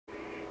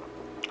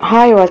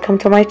Hi, welcome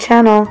to my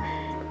channel.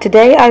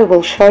 Today I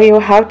will show you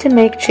how to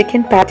make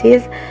chicken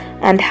patties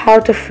and how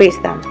to freeze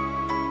them.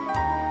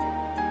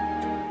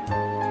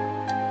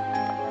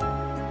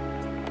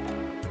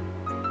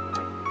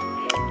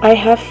 I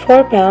have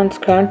 4 pounds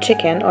ground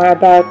chicken, or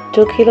about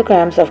 2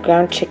 kilograms of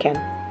ground chicken.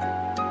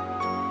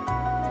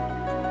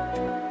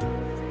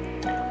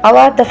 I'll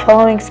add the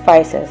following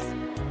spices: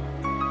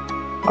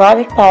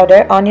 garlic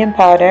powder, onion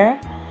powder,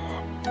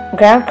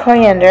 ground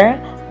coriander,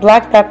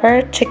 black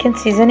pepper, chicken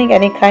seasoning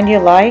any kind you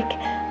like,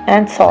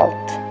 and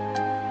salt.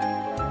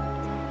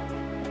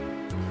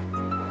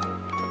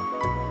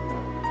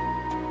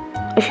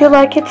 If you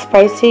like it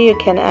spicy, you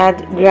can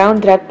add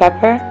ground red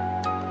pepper.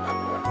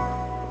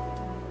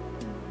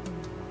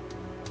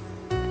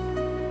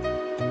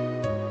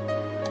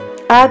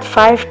 Add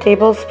 5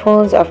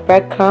 tablespoons of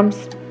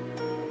breadcrumbs.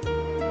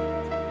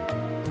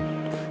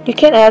 You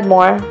can add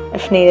more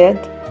if needed.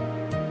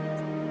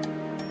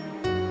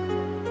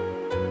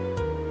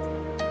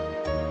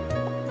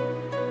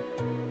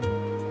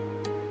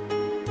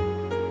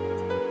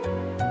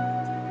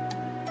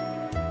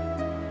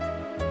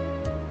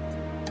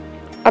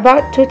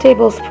 About 2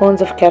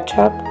 tablespoons of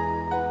ketchup.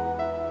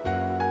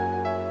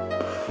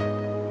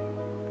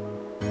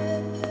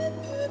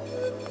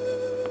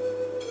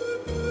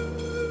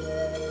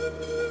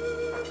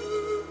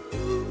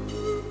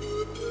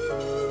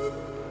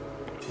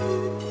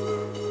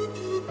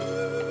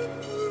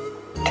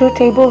 Two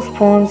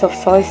tablespoons of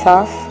soy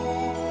sauce.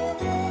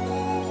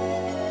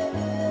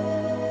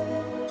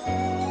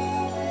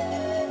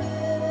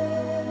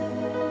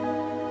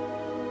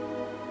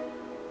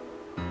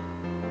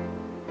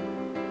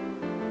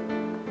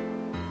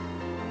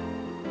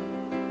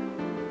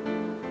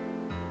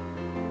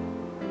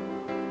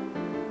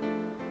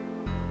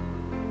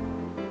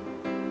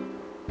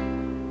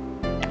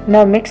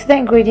 Now mix the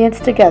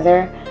ingredients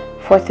together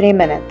for 3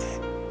 minutes.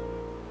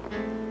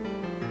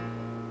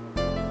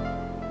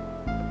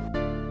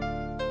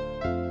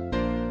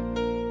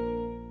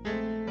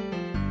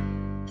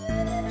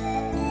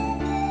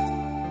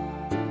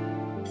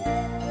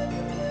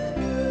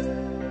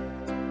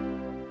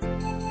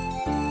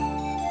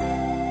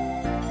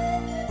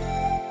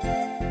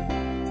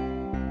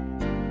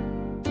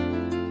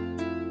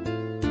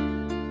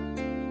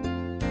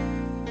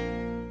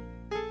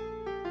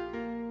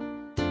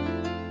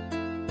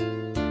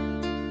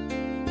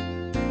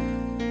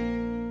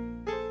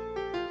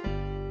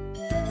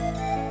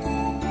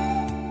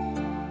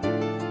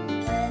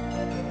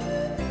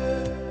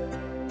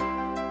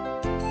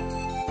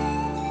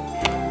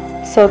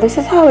 So this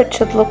is how it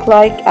should look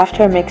like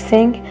after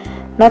mixing,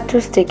 not too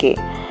sticky.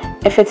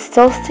 If it's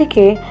still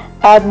sticky,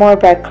 add more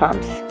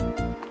breadcrumbs.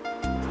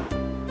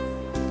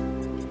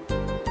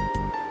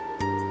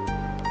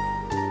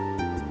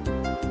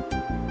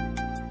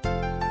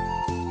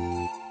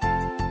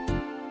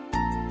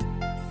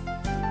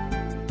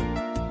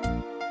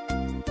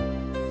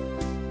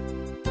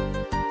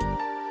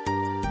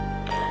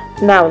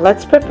 Now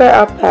let's prepare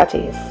our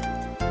patties.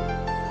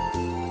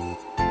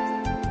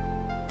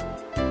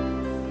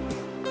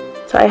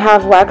 So I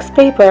have wax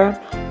paper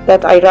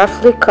that I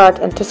roughly cut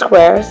into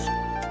squares.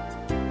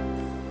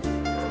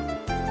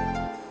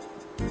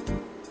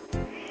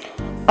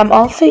 I'm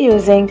also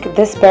using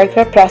this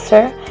burger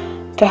presser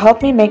to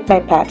help me make my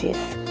patties.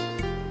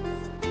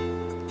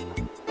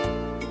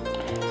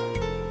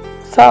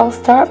 So I'll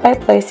start by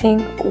placing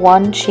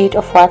 1 sheet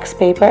of wax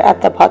paper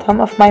at the bottom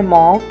of my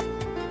mold.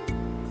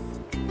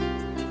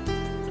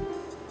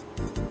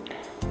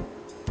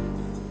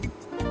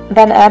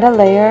 Then add a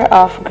layer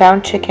of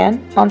ground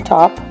chicken on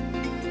top.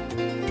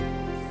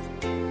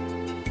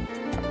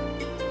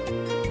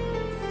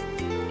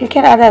 You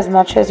can add as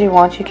much as you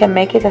want. You can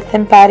make it a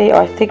thin patty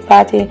or thick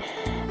patty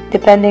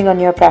depending on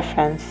your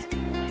preference.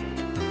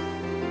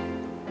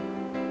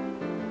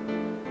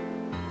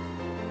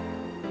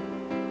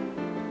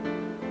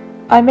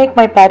 I make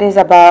my patties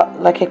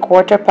about like a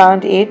 1/4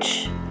 pound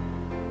each.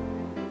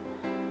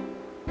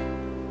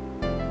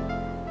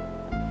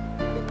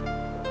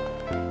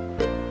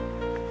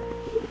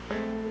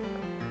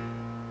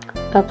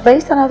 Now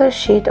place another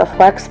sheet of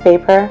wax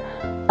paper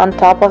on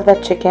top of the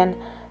chicken.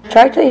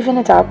 Try to even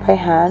it out by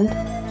hand.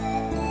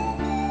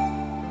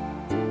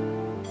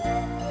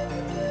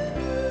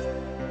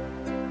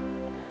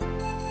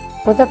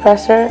 With the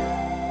presser,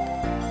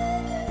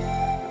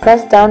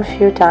 press down a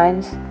few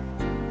times.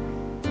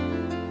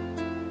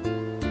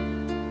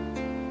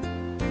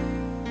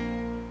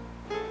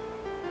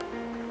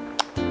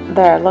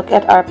 There, look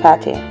at our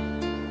patty.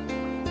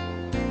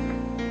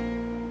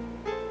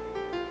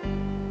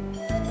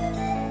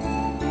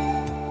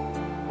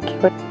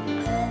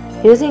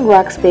 Using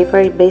wax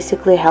paper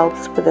basically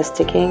helps with the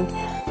sticking,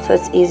 so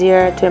it's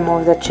easier to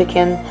remove the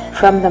chicken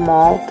from the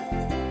mold.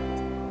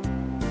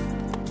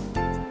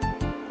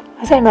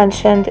 As I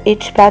mentioned,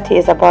 each patty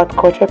is about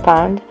 1/4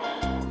 pound,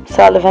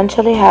 so I'll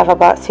eventually have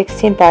about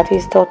 16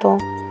 patties total.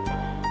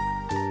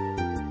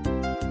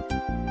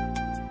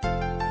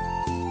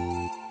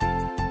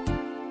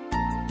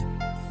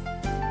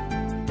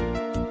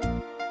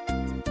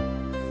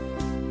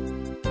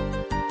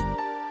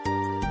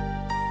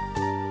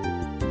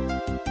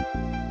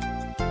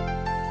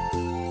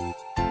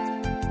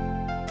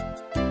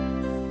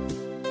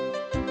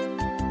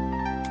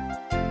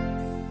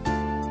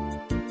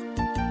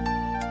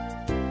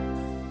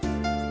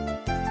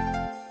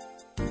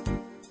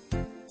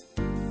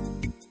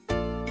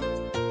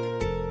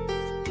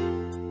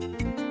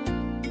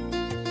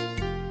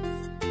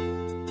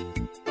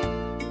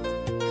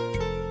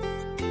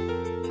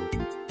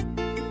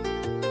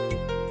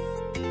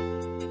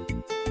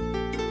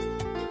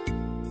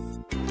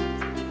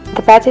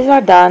 The patties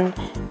are done.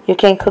 You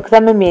can cook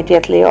them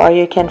immediately or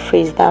you can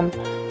freeze them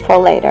for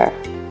later.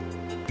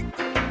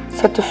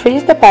 So to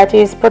freeze the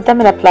patties, put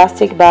them in a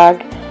plastic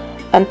bag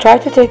and try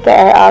to take the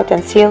air out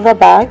and seal the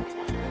bag.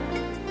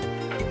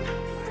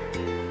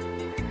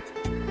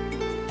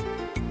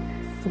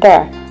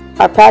 There,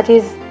 our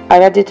patties are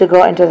ready to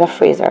go into the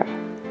freezer.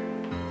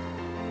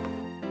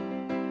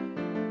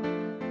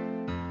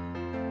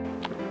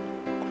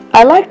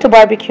 I like to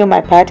barbecue my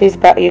patties,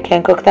 but you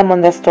can cook them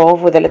on the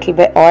stove with a little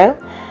bit oil.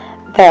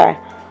 There,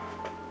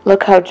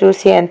 look how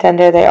juicy and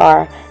tender they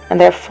are, and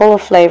they're full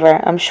of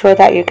flavor. I'm sure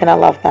that you're gonna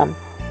love them,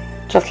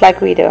 just like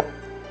we do.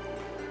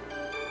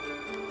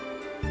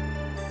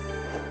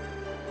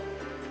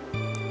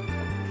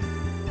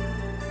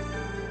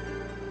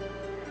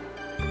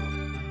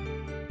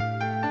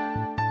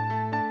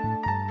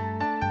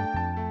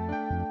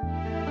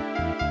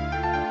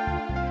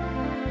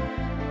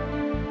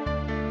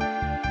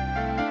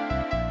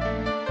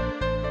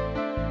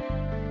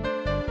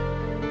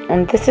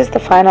 And this is the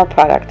final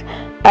product.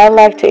 I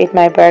like to eat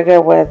my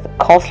burger with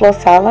coleslaw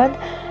salad,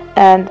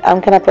 and I'm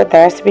gonna put the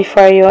recipe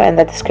for you in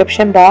the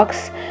description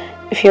box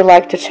if you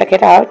like to check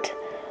it out.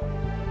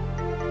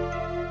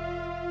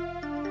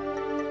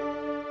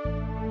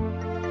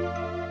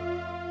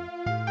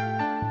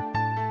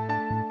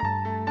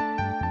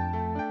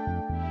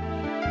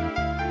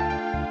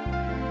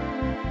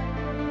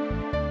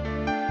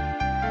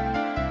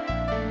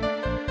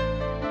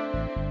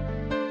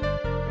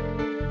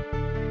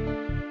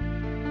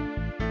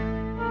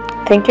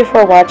 Thank you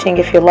for watching.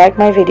 If you like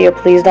my video,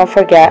 please don't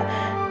forget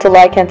to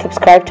like and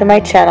subscribe to my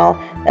channel,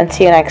 and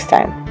see you next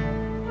time.